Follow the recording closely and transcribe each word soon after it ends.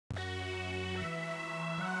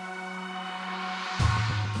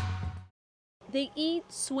They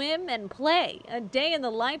eat, swim, and play. A day in the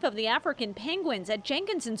life of the African penguins at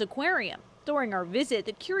Jenkinson's Aquarium. During our visit,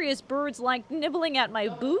 the curious birds liked nibbling at my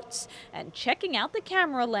boots and checking out the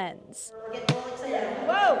camera lens.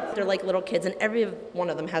 Whoa! They're like little kids, and every one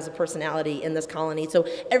of them has a personality in this colony. So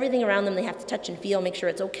everything around them they have to touch and feel, make sure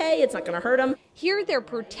it's okay, it's not going to hurt them. Here they're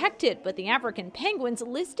protected, but the African penguins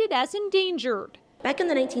listed as endangered. Back in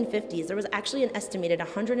the 1950s, there was actually an estimated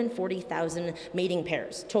 140,000 mating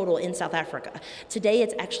pairs total in South Africa. Today,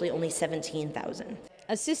 it's actually only 17,000.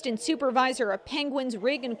 Assistant Supervisor of Penguins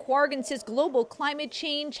Regan Quargan says global climate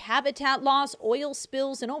change, habitat loss, oil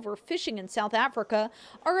spills, and overfishing in South Africa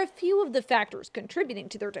are a few of the factors contributing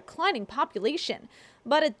to their declining population.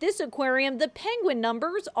 But at this aquarium, the penguin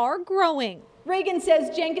numbers are growing. Regan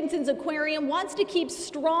says Jenkinson's Aquarium wants to keep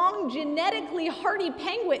strong, genetically hardy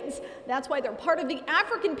penguins. That's why they're part of the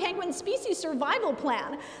African Penguin Species Survival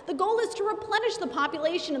Plan. The goal is to replenish the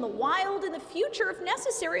population in the wild in the future if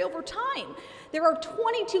necessary over time. There are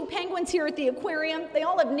 22 penguins here at the aquarium. They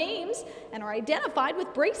all have names and are identified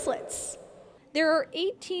with bracelets. There are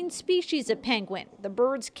 18 species of penguin. The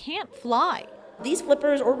birds can't fly. These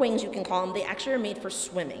flippers, or wings you can call them, they actually are made for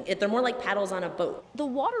swimming. They're more like paddles on a boat. The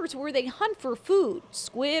water's where they hunt for food,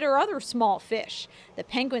 squid or other small fish. The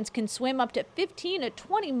penguins can swim up to 15 to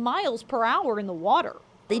 20 miles per hour in the water.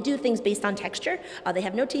 They do things based on texture. They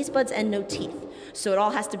have no taste buds and no teeth. So it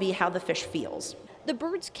all has to be how the fish feels. The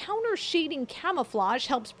birds' counter-shading camouflage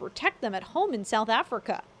helps protect them at home in South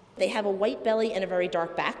Africa. They have a white belly and a very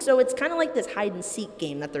dark back, so it's kind of like this hide-and-seek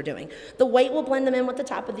game that they're doing. The white will blend them in with the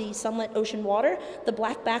top of the sunlit ocean water. The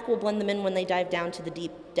black back will blend them in when they dive down to the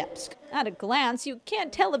deep depths. At a glance, you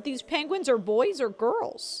can't tell if these penguins are boys or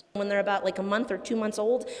girls. When they're about like a month or 2 months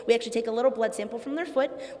old, we actually take a little blood sample from their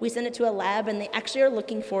foot, we send it to a lab, and they actually are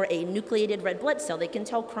looking for a nucleated red blood cell. They can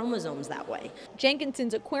tell chromosomes that way.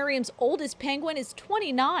 Jenkinson's Aquarium's oldest penguin is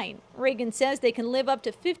 29. Regan says they can live up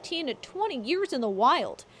to 15 to 20 years in the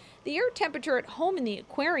wild. The air temperature at home in the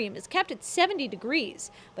aquarium is kept at 70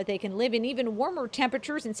 degrees, but they can live in even warmer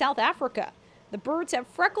temperatures in South Africa. The birds have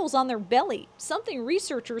freckles on their belly, something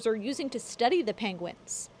researchers are using to study the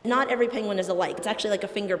penguins. Not every penguin is alike. It's actually like a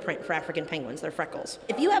fingerprint for African penguins, they're freckles.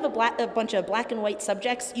 If you have a bunch of black and white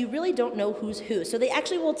subjects, you really don't know who's who. So they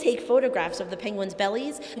actually will take photographs of the penguins'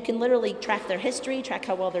 bellies. You can literally track their history, track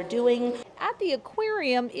how well they're doing. At the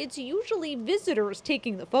aquarium, it's usually visitors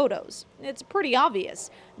taking the photos. It's pretty obvious.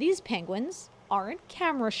 These penguins aren't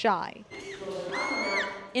camera shy.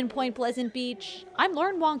 In Point Pleasant Beach, I'm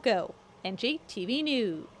Lauren Wonko, NJTV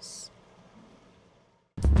News.